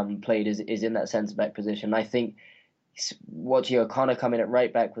played is in that centre-back position. I think watching O'Connor come in at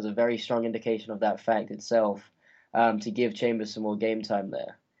right-back was a very strong indication of that fact itself, to give Chambers some more game time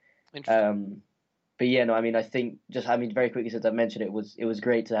there. Interesting. yeah, no, I mean, very quickly, since I mentioned it, was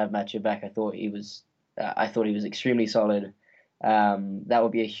great to have Matcha back. I thought he was extremely solid. That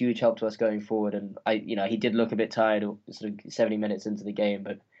would be a huge help to us going forward. And he did look a bit tired, sort of 70 minutes into the game,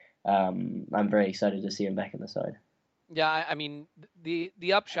 but I'm very excited to see him back in the side. Yeah, I mean,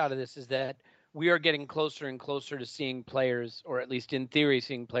 the upshot of this is that we are getting closer and closer to seeing players, or at least in theory,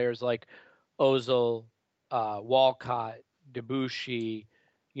 seeing players like Ozil, Walcott, Debussy,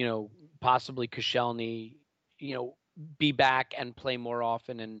 possibly Koscielny, be back and play more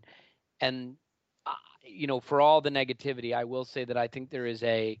often. And for all the negativity, I will say that I think there is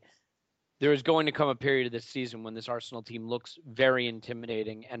going to come a period of this season when this Arsenal team looks very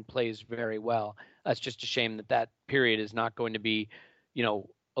intimidating and plays very well. That's just a shame that period is not going to be,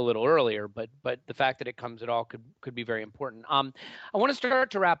 a little earlier, but the fact that it comes at all could be very important. I want to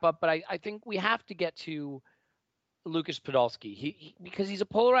start to wrap up, but I think we have to get to Lucas Podolski. He because he's a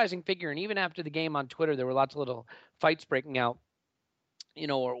polarizing figure, and even after the game on Twitter, there were lots of little fights breaking out,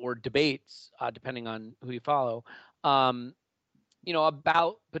 or debates, depending on who you follow.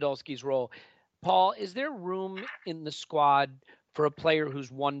 About Podolski's role. Paul, is there room in the squad for a player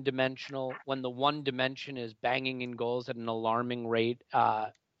who's one-dimensional when the one dimension is banging in goals at an alarming rate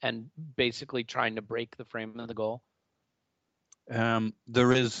and basically trying to break the frame of the goal?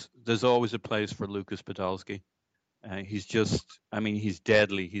 There's always a place for Lucas Podolski. He's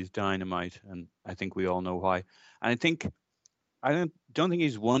deadly, he's dynamite, and I think we all know why. And I don't think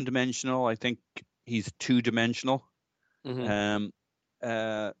he's one-dimensional. I think he's two-dimensional. Mm-hmm.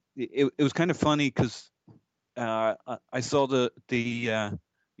 It was kind of funny because I saw the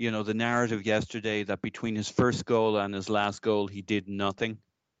narrative yesterday that between his first goal and his last goal he did nothing,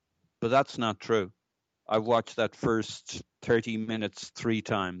 but that's not true. I watched that first 30 minutes 3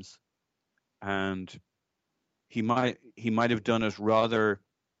 times, and he might have done it rather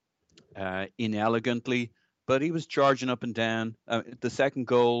inelegantly, but he was charging up and down. The second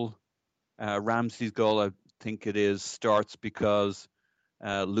goal, Ramsey's goal, I think it is, starts because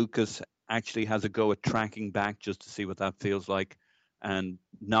Lucas actually has a go at tracking back just to see what that feels like, and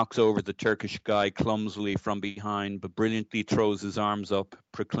knocks over the Turkish guy clumsily from behind, but brilliantly throws his arms up,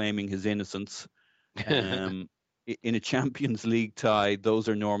 proclaiming his innocence. In a Champions League tie, those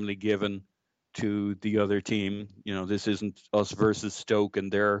are normally given to the other team. This isn't us versus Stoke,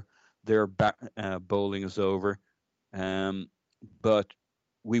 and their bowling is over. But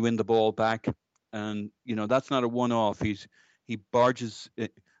we win the ball back, and that's not a one-off. He barges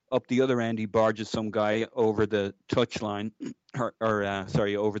up the other end. He barges some guy over the touchline,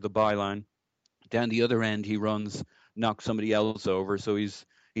 over the byline. Down the other end, he runs, knocks somebody else over. So he's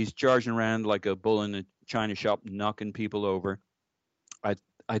charging around like a bull in a china shop, knocking people over.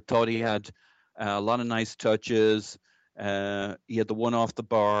 I thought he had a lot of nice touches. He had the one off the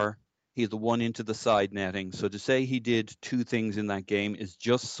bar. He had the one into the side netting. So to say he did 2 things in that game is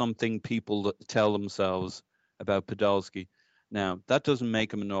just something people tell themselves about Podolski. Now, that doesn't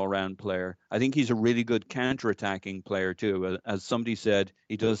make him an all-round player. I think he's a really good counter-attacking player too. As somebody said,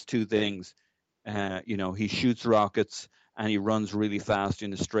 he does 2 things. He shoots rockets and he runs really fast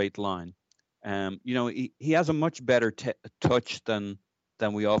in a straight line. He has a much better touch than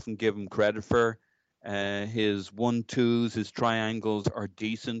we often give him credit for. His 1-2s, his triangles are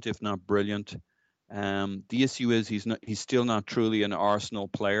decent, if not brilliant. The issue is he's still not truly an Arsenal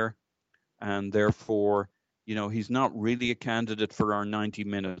player, and therefore, he's not really a candidate for our 90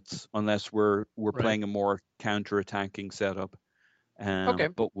 minutes unless we're right. Playing a more counter-attacking setup. Okay.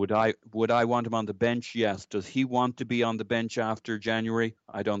 But would I want him on the bench? Yes. Does he want to be on the bench after January?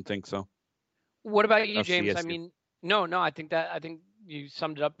 I don't think so. What about you, James? I mean, no, I think you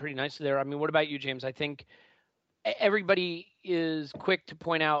summed it up pretty nicely there. I mean, what about you, James? I think everybody is quick to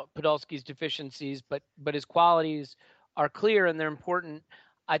point out Podolski's deficiencies, but his qualities are clear and they're important.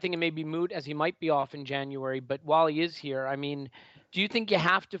 I think it may be moot as he might be off in January, but while he is here, I mean, do you think you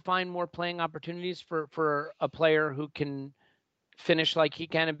have to find more playing opportunities for a player who can finish like he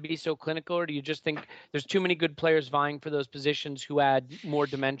can and be so clinical, or do you just think there's too many good players vying for those positions who add more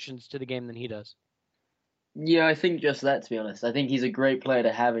dimensions to the game than he does? Yeah, I think just that, to be honest. I think he's a great player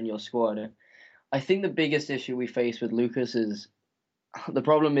to have in your squad. I think the biggest issue we face with Lucas is the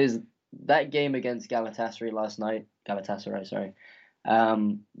problem is that game against Galatasaray last night,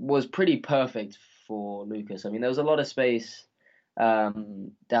 was pretty perfect for Lucas. I mean, there was a lot of space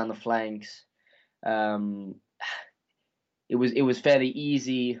down the flanks. It was fairly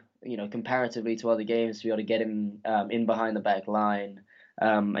easy, comparatively to other games, to be able to get him in behind the back line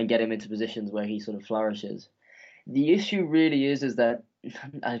and get him into positions where he sort of flourishes. The issue really is that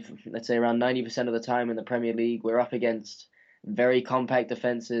let's say around 90% of the time in the Premier League, we're up against very compact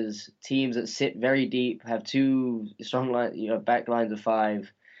defenses, teams that sit very deep, have two strong back lines of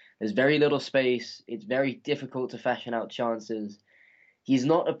five. There's very little space. It's very difficult to fashion out chances. He's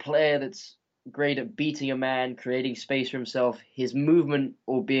not a player that's great at beating a man, creating space for himself. His movement,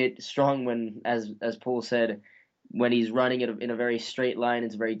 albeit strong when, as Paul said, when he's running in a very straight line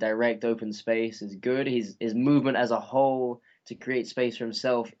into very direct open space, is good. His movement as a whole to create space for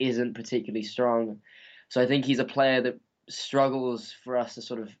himself isn't particularly strong. So I think he's a player that struggles for us to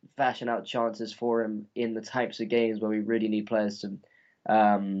sort of fashion out chances for him in the types of games where we really need players to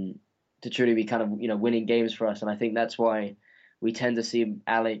truly be kind of winning games for us. And I think that's why we tend to see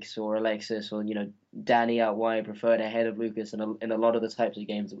Alex or Alexis or Danny out wide preferred ahead of Lucas in a lot of the types of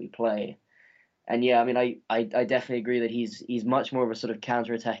games that we play. And yeah, I mean, I definitely agree that he's much more of a sort of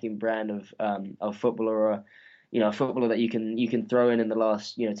counter-attacking brand of footballer, or a footballer that you can throw in the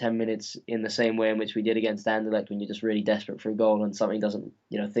last 10 minutes in the same way in which we did against Anderlecht when you're just really desperate for a goal and something doesn't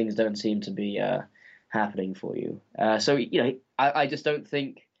things don't seem to be happening for you. So I just don't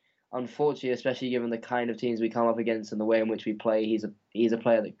think, unfortunately, especially given the kind of teams we come up against and the way in which we play, he's a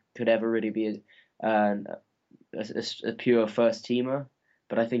player that could ever really be a pure first teamer.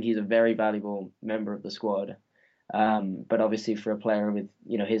 But I think he's a very valuable member of the squad. But obviously, for a player with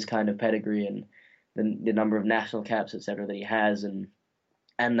his kind of pedigree and the number of national caps, etc., that he has, and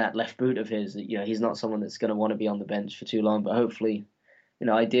that left boot of his, he's not someone that's going to want to be on the bench for too long. But hopefully,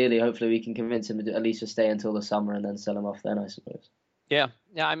 ideally, we can convince him to at least to stay until the summer and then sell him off then, I suppose. Yeah.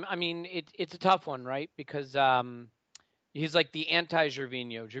 I mean, it's a tough one, right? Because he's like the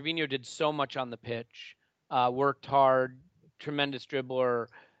anti-Gervinho. Gervinho did so much on the pitch, worked hard, tremendous dribbler,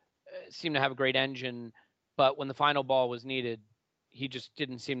 seemed to have a great engine, but when the final ball was needed, he just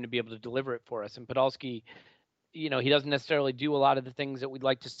didn't seem to be able to deliver it for us. And Podolski, he doesn't necessarily do a lot of the things that we'd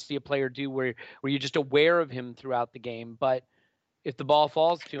like to see a player do, where you're just aware of him throughout the game. But if the ball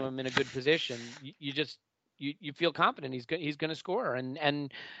falls to him in a good position, you feel confident he's going to score.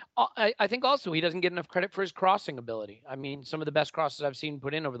 And I think also he doesn't get enough credit for his crossing ability. I mean, some of the best crosses I've seen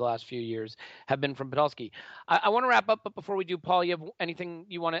put in over the last few years have been from Podolski. I want to wrap up, but before we do, Paul, you have anything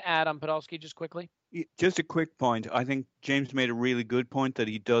you want to add on Podolski just quickly? Just a quick point. I think James made a really good point that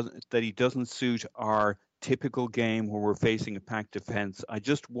he doesn't suit our typical game where we're facing a packed defense. I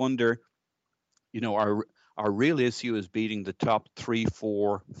just wonder, our real issue is beating the top 3,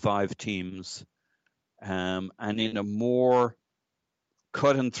 4, 5 teams. And in a more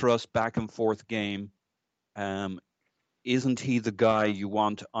cut and thrust back and forth game, isn't he the guy you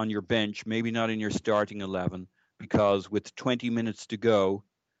want on your bench? Maybe not in your starting 11, because with 20 minutes to go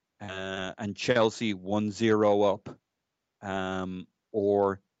and Chelsea 1-0 up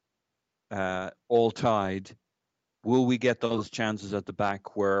or all tied, will we get those chances at the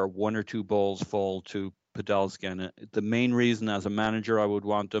back where one or two balls fall to Podolski? And the main reason as a manager I would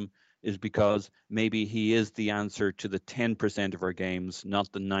want him is because maybe he is the answer to the 10% of our games,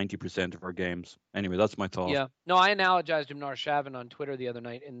 not the 90% of our games. Anyway, that's my thought. Yeah. No, I analogized him to Arshavin on Twitter the other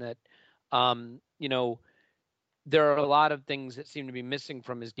night in that, there are a lot of things that seem to be missing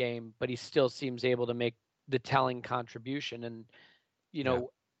from his game, but he still seems able to make the telling contribution. And,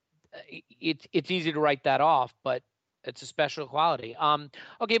 it's easy to write that off, but it's a special quality.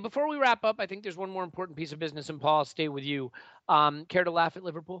 Okay, before we wrap up, I think there's one more important piece of business, and Paul, I'll stay with you. Care to laugh at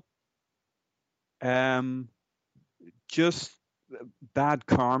Liverpool? Just bad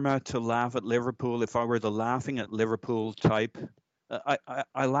karma to laugh at Liverpool. If I were the laughing at Liverpool type,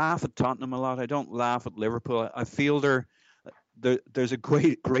 I laugh at Tottenham a lot. I don't laugh at Liverpool. I feel there's a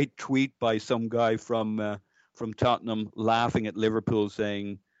great tweet by some guy from Tottenham laughing at Liverpool,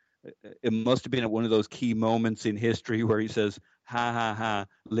 saying it must have been at one of those key moments in history where he says, "Ha ha ha,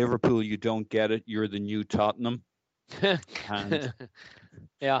 Liverpool, you don't get it. You're the new Tottenham." And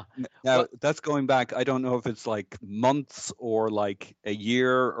yeah. Now that's going back. I don't know if it's like months or like a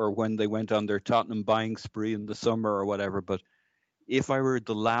year or when they went on their Tottenham buying spree in the summer or whatever. But if I were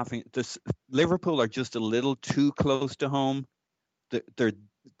the laughing, Liverpool are just a little too close to home.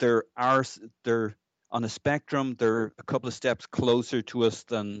 They're on a spectrum. They're a couple of steps closer to us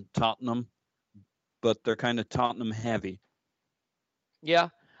than Tottenham, but they're kind of Tottenham heavy. Yeah,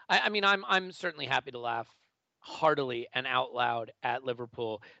 I mean, I'm certainly happy to laugh heartily and out loud at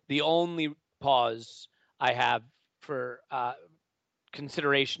Liverpool. The only pause I have for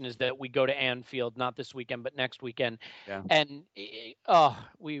consideration is that we go to Anfield, not this weekend, but next weekend. Yeah. And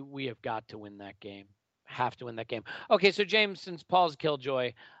we have got to win that game. Have to win that game. Okay, so James, since Paul's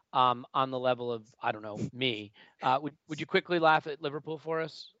killjoy on the level of, I don't know, me, would you quickly laugh at Liverpool for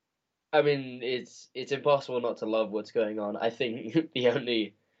us? I mean, it's impossible not to love what's going on. I think the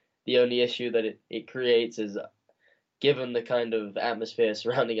only issue that it creates is given the kind of atmosphere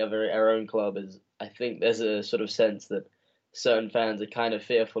surrounding our own club, I think there's a sort of sense that certain fans are kind of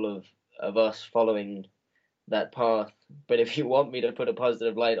fearful of us following that path. But if you want me to put a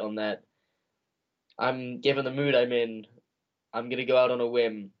positive light on that, given the mood I'm in, I'm going to go out on a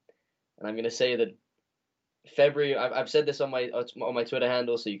whim, and I'm going to say that February. I've said this on my Twitter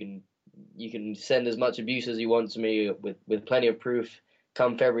handle, so you can send as much abuse as you want to me with plenty of proof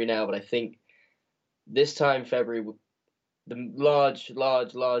come February now. But I think this time February, the large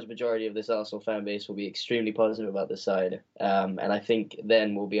majority of this Arsenal fan base will be extremely positive about this side, and I think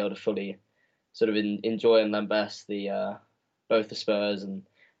then we'll be able to fully sort of enjoy and lambast both the Spurs and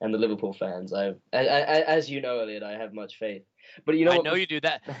the Liverpool fans. As you know, Elliot, I have much faith. But you know, I know you do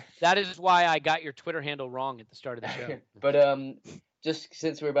that. That is why I got your Twitter handle wrong at the start of the show. But just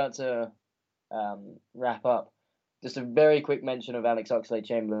since we're about to wrap up, just a very quick mention of Alex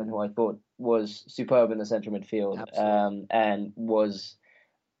Oxlade-Chamberlain, who I thought was superb in the central midfield, and was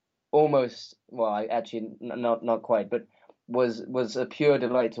almost, well, actually not quite, but was a pure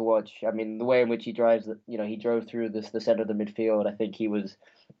delight to watch. I mean, the way in which he drives, he drove through the center of the midfield. I think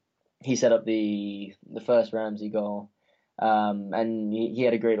he set up the first Ramsey goal, and he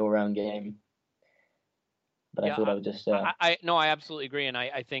had a great all-round game. But I thought I would just. I absolutely agree, and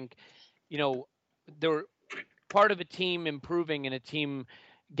I think, part of a team improving and a team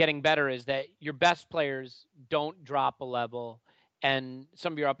getting better is that your best players don't drop a level, and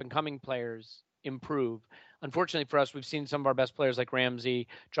some of your up-and-coming players improve. Unfortunately for us, we've seen some of our best players like Ramsey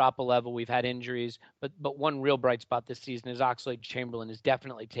drop a level. We've had injuries, but one real bright spot this season is Oxlade-Chamberlain is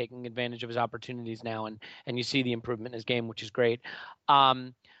definitely taking advantage of his opportunities now, and you see the improvement in his game, which is great.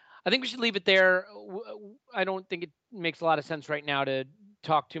 I think we should leave it there. I don't think it makes a lot of sense right now to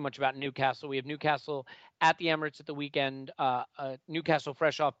talk too much about Newcastle. We have Newcastle at the Emirates at the weekend. Newcastle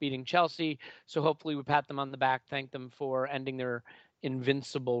fresh off beating Chelsea, so hopefully we pat them on the back, thank them for ending their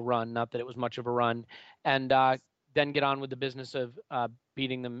invincible run, not that it was much of a run, and then get on with the business of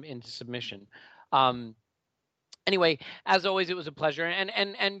beating them into submission. Anyway, as always, it was a pleasure.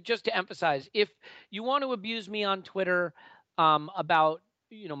 And just to emphasize, if you want to abuse me on Twitter about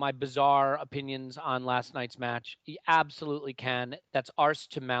my bizarre opinions on last night's match, you absolutely can. That's Arse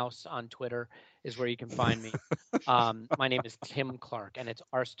to Mouse on Twitter is where you can find me. My name is Tim Clark, and it's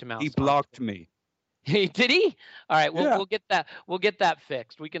Arse to Mouse. He blocked me. Did he? All right. Well, yeah. We'll get that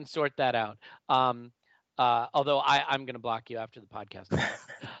fixed. We can sort that out. Although I'm going to block you after the podcast.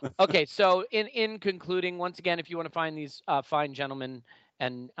 Okay. So in concluding, once again, if you want to find these fine gentlemen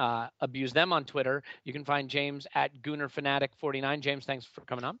and abuse them on Twitter, you can find James at GoonerFanatic49. James, thanks for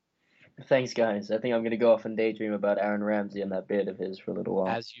coming on. Thanks, guys. I think I'm going to go off and daydream about Aaron Ramsey and that beard of his for a little while.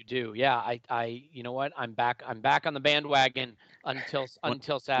 As you do, yeah. I you know what? I'm back on the bandwagon until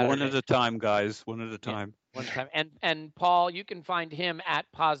Saturday. One at a time, guys. One at a time. Yeah, one time. And Paul, you can find him at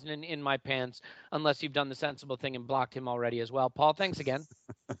Poznan in my pants, unless you've done the sensible thing and blocked him already as well. Paul, thanks again.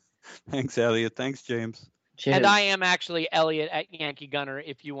 Thanks, Elliot. Thanks, James. Cheers. And I am actually Elliot at Yankee Gunner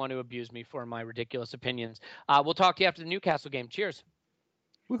if you want to abuse me for my ridiculous opinions. We'll talk to you after the Newcastle game. Cheers.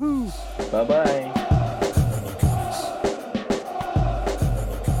 Woohoo. Bye-bye.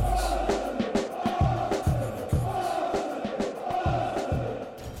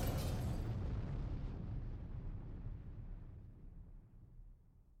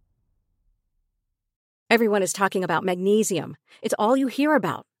 Everyone is talking about magnesium. It's all you hear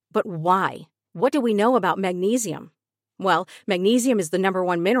about. But why? What do we know about magnesium? Well, magnesium is the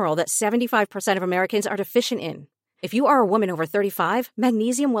 #1 mineral that 75% of Americans are deficient in. If you are a woman over 35,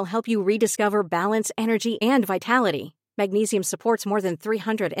 magnesium will help you rediscover balance, energy, and vitality. Magnesium supports more than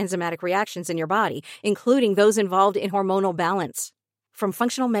 300 enzymatic reactions in your body, including those involved in hormonal balance. From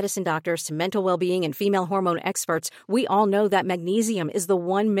functional medicine doctors to mental well-being and female hormone experts, we all know that magnesium is the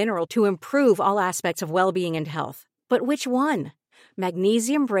one mineral to improve all aspects of well-being and health. But which one?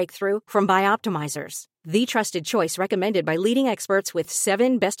 Magnesium Breakthrough from Bioptimizers, the trusted choice recommended by leading experts with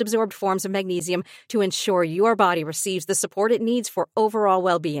 7 best-absorbed forms of magnesium to ensure your body receives the support it needs for overall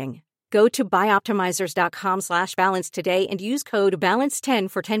well-being. Go to bioptimizers.com/balance today and use code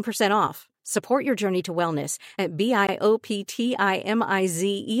BALANCE10 for 10% off. Support your journey to wellness at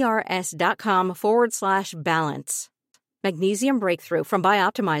bioptimizers.com/balance. Magnesium Breakthrough from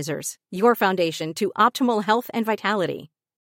Bioptimizers, your foundation to optimal health and vitality.